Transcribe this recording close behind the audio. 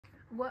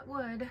What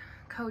would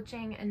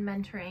coaching and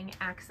mentoring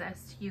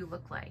access to you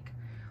look like?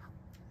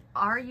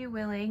 Are you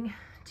willing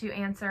to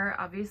answer?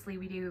 Obviously,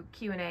 we do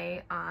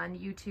Q&A on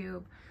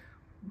YouTube.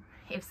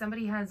 If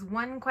somebody has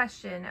one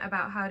question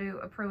about how to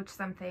approach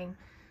something,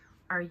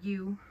 are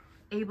you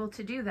able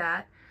to do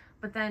that?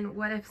 But then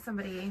what if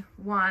somebody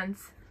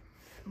wants,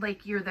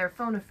 like, you're their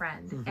phone a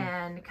friend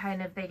and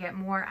kind of they get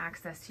more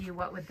access to you?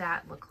 What would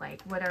that look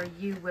like? What are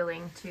you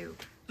willing to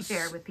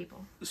share with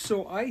people?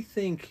 So I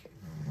think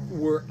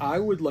where I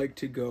would like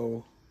to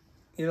go,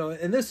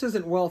 and this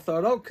isn't well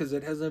thought out because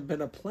it hasn't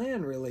been a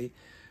plan really,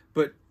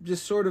 but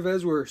just sort of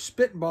as we're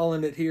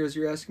spitballing it here as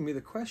you're asking me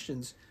the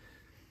questions,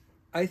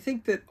 I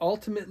think that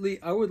ultimately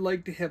I would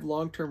like to have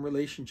long-term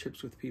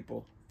relationships with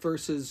people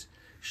versus,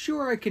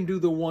 sure, I can do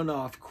the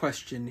one-off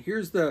question.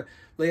 Here's the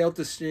lay out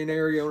the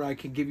scenario and I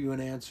can give you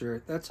an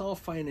answer. That's all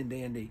fine and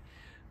dandy.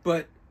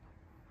 But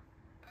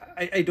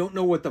I don't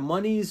know what the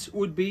monies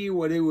would be,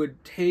 what it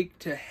would take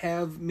to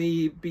have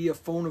me be a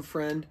phone a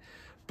friend.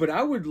 But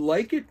I would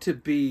like it to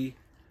be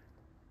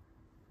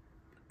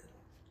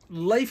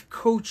life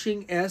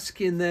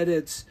coaching-esque in that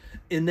it's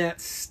in that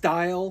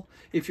style.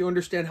 If you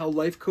understand how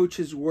life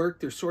coaches work,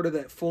 they're sort of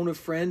that phone a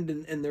friend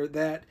and they're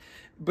that.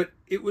 But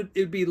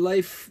it'd be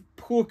life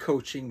pool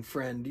coaching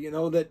friend,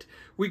 that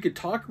we could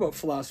talk about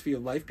philosophy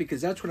of life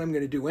because that's what I'm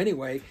going to do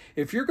anyway.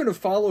 If you're going to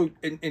follow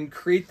and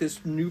create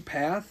this new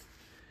path,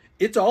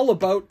 it's all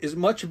about as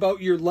much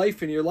about your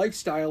life and your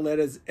lifestyle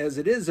as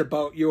it is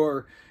about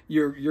your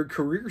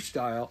career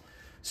style.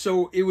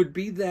 So it would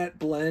be that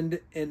blend,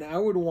 and I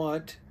would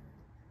want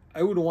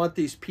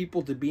these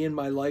people to be in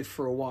my life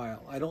for a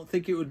while. I don't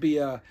think it would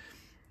be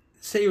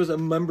say it was a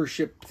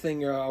membership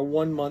thing or a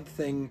 1 month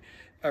thing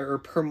or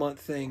per month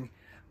thing.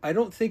 I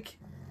don't think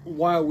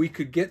while we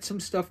could get some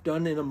stuff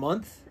done in a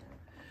month,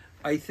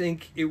 I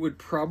think it would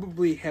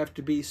probably have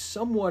to be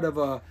somewhat of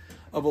a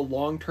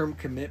long-term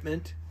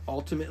commitment.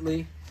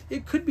 Ultimately,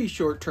 it could be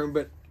short-term,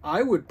 but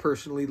I would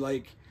personally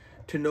like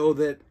to know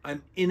that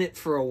I'm in it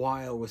for a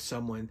while with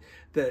someone.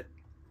 That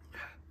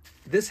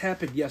this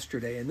happened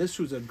yesterday, and this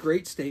was a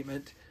great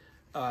statement.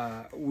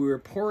 We were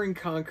pouring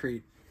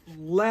concrete,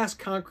 last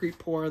concrete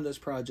pour on this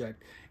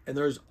project, and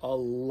there's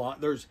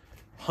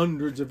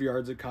hundreds of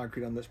yards of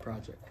concrete on this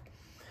project.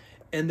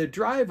 And the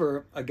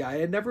driver, a guy I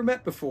had never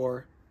met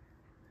before,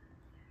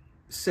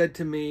 said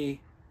to me,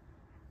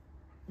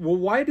 well,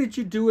 why did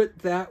you do it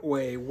that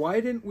way?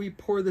 Why didn't we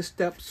pour the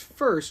steps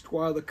first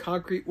while the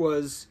concrete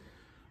was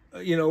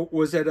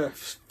at a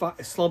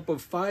slump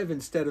of 5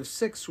 instead of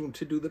 6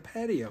 to do the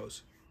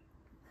patios?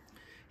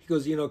 He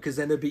goes, because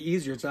then it'd be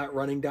easier. It's not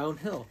running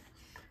downhill.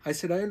 I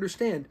said, I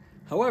understand.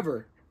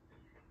 However,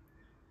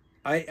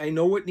 I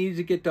know what needed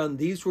to get done.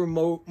 These were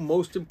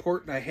most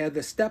important. I had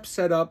the steps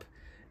set up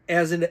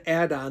as an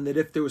add-on that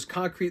if there was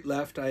concrete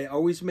left, I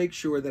always make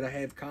sure that I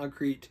have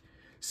concrete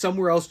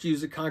somewhere else to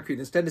use the concrete.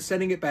 Instead of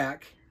sending it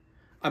back,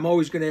 I'm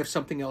always going to have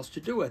something else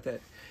to do with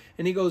it.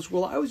 And he goes,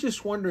 well, I was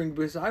just wondering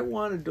because I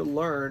wanted to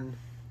learn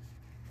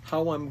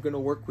how I'm going to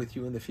work with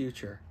you in the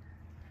future.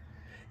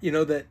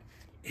 That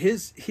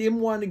him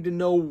wanting to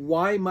know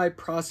why my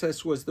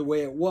process was the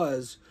way it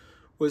was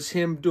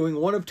him doing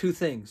one of two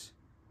things.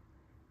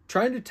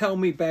 Trying to tell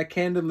me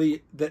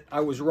backhandedly that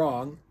I was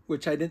wrong,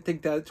 which I didn't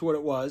think that's what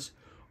it was,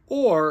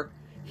 or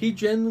he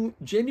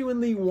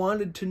genuinely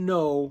wanted to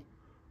know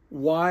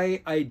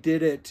why I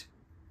did it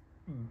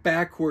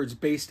backwards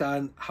based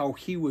on how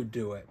he would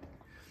do it.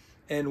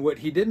 And what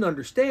he didn't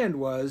understand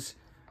was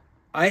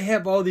I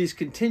have all these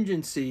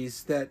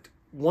contingencies that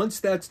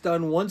once that's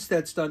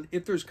done,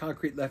 if there's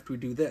concrete left, we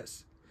do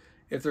this.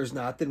 If there's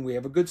not, then we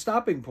have a good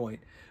stopping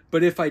point.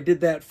 But if I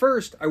did that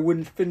first, I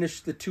wouldn't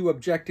finish the 2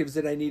 objectives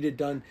that I needed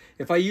done.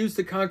 If I used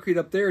the concrete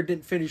up there and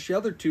didn't finish the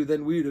other 2,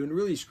 then we would have been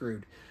really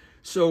screwed.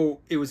 So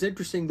it was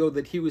interesting, though,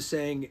 that he was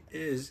saying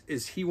is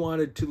he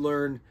wanted to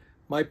learn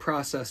my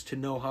process to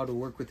know how to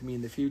work with me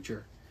in the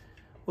future.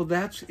 Well,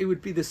 it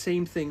would be the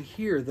same thing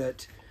here,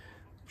 that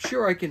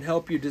sure, I can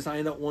help you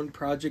design out one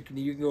project and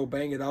you can go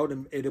bang it out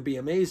and it'll be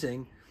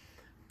amazing.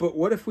 But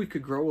what if we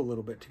could grow a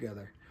little bit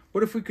together?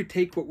 What if we could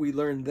take what we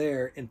learned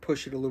there and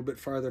push it a little bit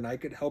farther, and I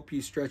could help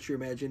you stretch your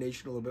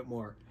imagination a little bit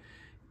more?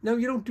 Now,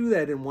 you don't do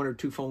that in 1 or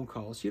 2 phone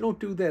calls. You don't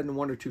do that in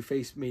 1 or 2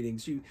 face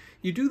meetings. You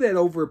do that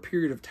over a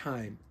period of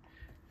time.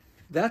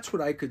 That's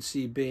what I could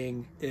see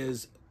being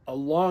is a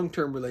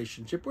long-term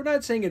relationship. We're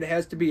not saying it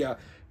has to be a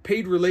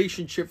paid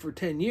relationship for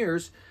 10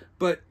 years,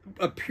 but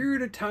a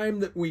period of time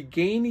that we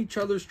gain each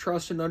other's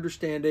trust and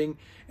understanding,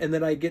 and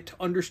that I get to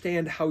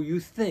understand how you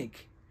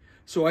think.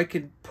 So I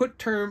can put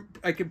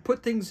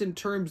things in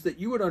terms that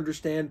you would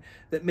understand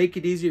that make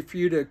it easier for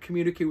you to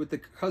communicate with the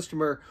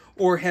customer,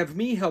 or have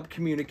me help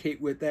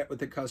communicate with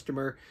the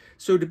customer.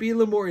 So to be a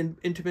little more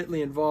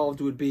intimately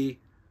involved would be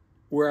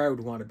where I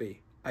would want to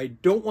be. I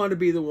don't want to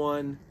be the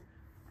one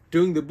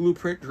doing the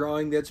blueprint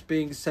drawing that's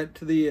being sent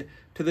to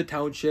the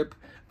township.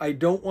 I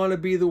don't want to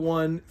be the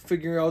one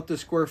figuring out the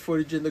square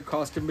footage and the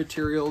cost of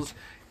materials.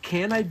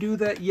 Can I do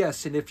that?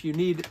 Yes. And if you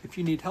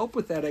need help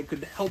with that, I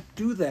could help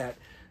do that.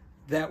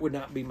 That would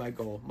not be my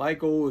goal. My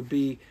goal would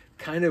be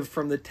kind of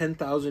from the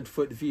 10,000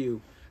 foot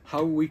view,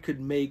 how we could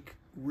make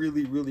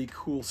really, really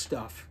cool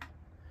stuff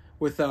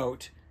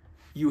without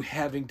you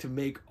having to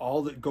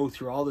go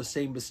through all the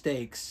same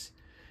mistakes.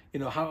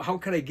 How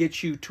can I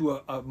get you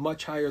to a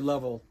much higher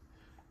level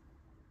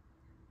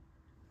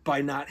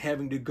by not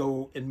having to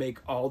go and make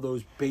all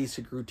those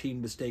basic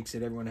routine mistakes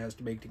that everyone has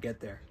to make to get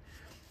there?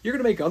 You're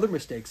going to make other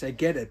mistakes, I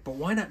get it, but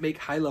why not make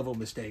high-level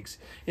mistakes?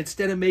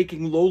 Instead of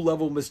making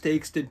low-level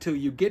mistakes until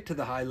you get to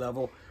the high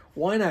level,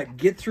 why not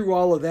get through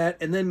all of that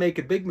and then make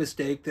a big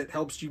mistake that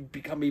helps you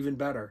become even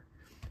better?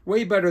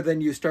 Way better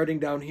than you starting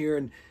down here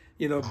and,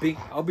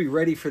 I'll be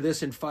ready for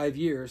this in 5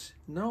 years.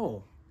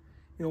 No.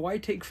 Why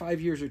take 5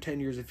 years or 10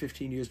 years or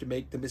 15 years to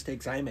make the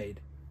mistakes I made?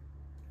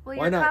 Well,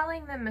 Why you're not?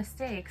 calling them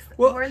mistakes.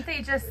 Well, weren't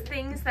they just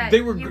things that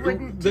you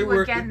wouldn't do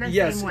again the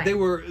same way?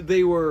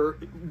 They were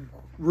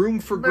room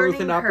for growth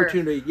Learning and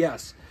opportunity.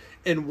 Yes.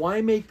 And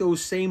why make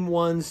those same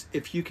ones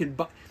if you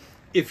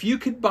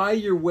could buy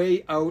your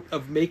way out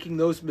of making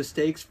those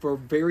mistakes for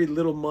very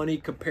little money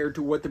compared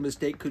to what the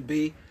mistake could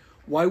be?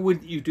 Why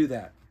wouldn't you do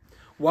that?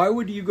 Why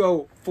would you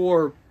go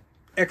for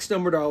X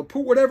number of dollars,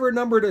 put whatever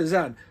number it is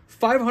on,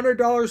 $500,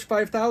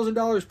 $5,000,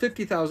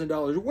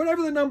 $50,000,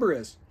 whatever the number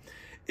is.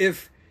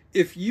 If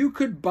you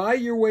could buy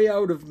your way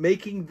out of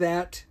making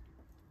that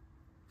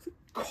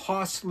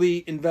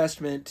costly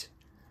investment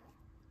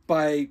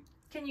by...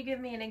 Can you give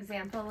me an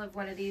example of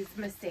one of these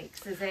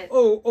mistakes? Is it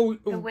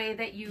the way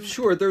that you...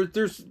 Sure,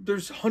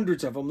 there's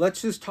hundreds of them.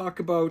 Let's just talk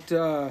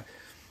about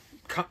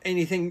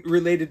anything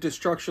related to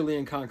structurally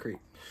and concrete.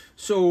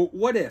 So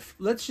what if,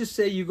 let's just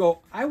say you go,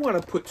 I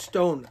want to put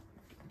stone.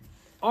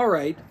 All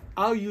right,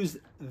 I'll use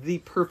the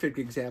perfect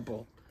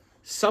example.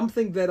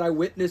 Something that I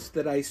witnessed,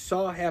 that I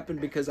saw happen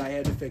because I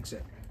had to fix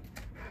it.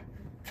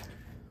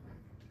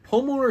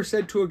 Homeowner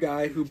said to a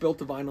guy who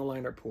built a vinyl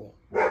liner pool.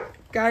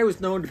 Guy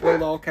was known to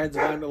build all kinds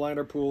of vinyl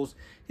liner pools.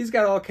 He's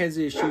got all kinds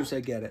of issues,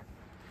 I get it.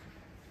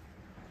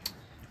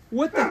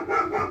 What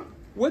the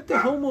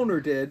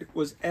homeowner did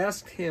was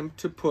ask him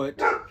to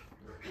put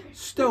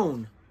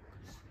stone,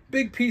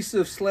 big piece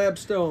of slab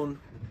stone,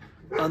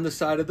 on the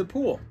side of the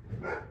pool.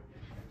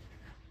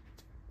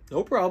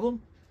 No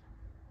problem.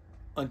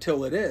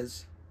 Until it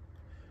is.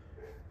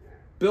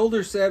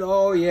 Builder said,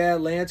 oh yeah,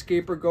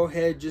 landscaper, go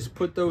ahead, just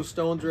put those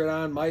stones right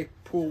on. My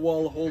pool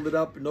wall will hold it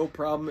up, no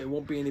problem, it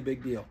won't be any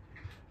big deal.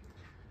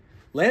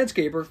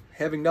 Landscaper,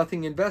 having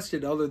nothing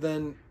invested other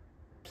than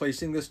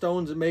placing the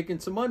stones and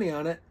making some money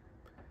on it,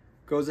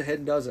 goes ahead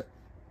and does it.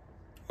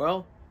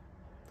 Well,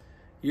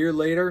 year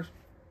later,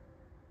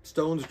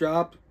 stones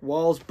dropped,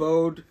 walls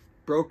bowed,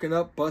 broken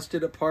up,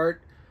 busted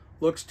apart,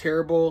 looks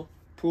terrible,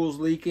 pool's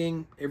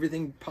leaking,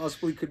 everything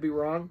possibly could be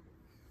wrong.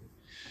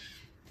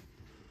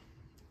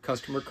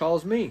 Customer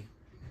calls me.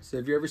 Says,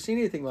 have you ever seen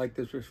anything like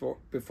this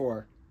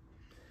before?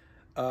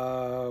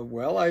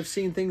 Well, I've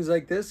seen things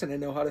like this and I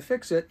know how to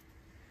fix it.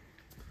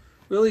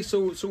 Really?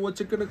 So what's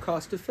it going to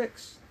cost to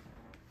fix?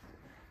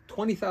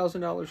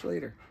 $20,000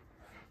 later.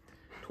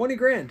 20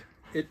 grand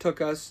it took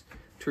us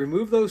to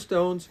remove those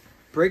stones,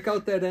 break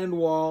out that end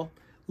wall,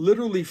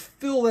 literally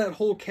fill that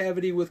whole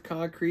cavity with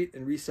concrete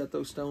and reset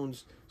those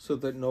stones so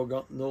they're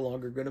no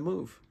longer going to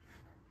move.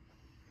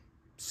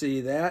 See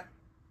that?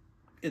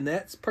 In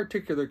that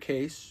particular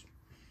case,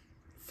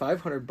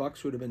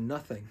 $500 would have been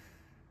nothing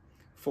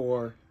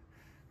for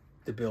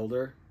the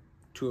builder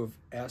to have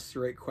asked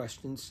the right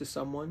questions to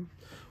someone,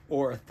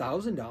 or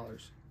 $1,000.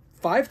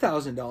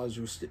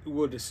 $5,000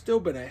 would have still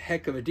been a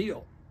heck of a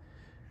deal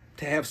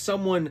to have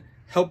someone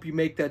help you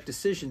make that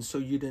decision so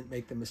you didn't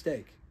make the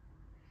mistake.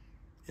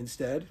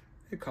 Instead,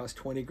 it cost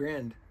 20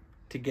 grand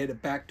to get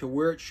it back to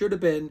where it should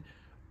have been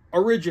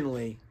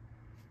originally,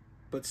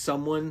 but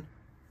someone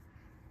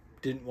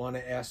didn't want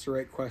to ask the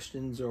right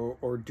questions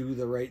or do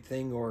the right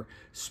thing or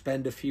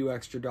spend a few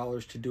extra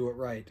dollars to do it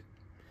right.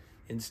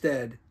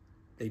 Instead,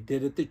 they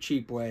did it the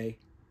cheap way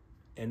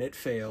and it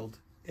failed,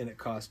 and it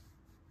cost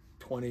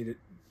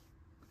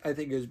I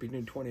think it was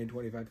between $20,000 and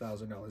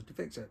 $25,000 to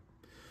fix it.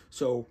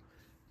 So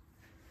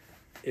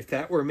if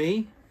that were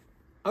me,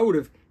 I would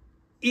have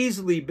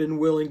easily been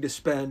willing to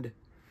spend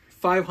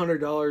 $500,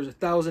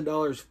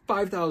 $1,000,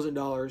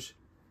 $5,000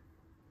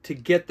 to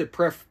get the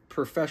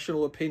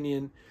professional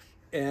opinion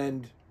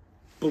and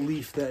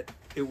belief that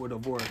it would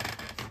have worked.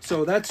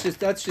 So that's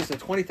just a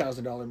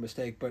 $20,000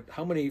 mistake. But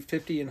how many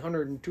 $50,000 and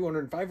 $100,000 and $200,000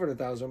 and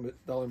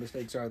 $500,000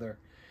 mistakes are there?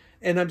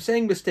 And I'm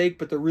saying mistake,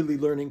 but they're really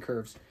learning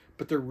curves.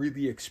 But they're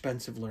really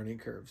expensive learning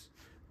curves.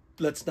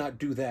 Let's not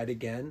do that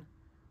again.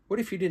 What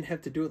if you didn't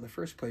have to do it in the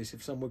first place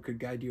if someone could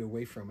guide you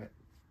away from it?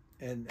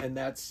 And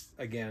that's,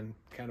 again,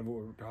 kind of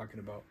what we're talking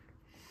about.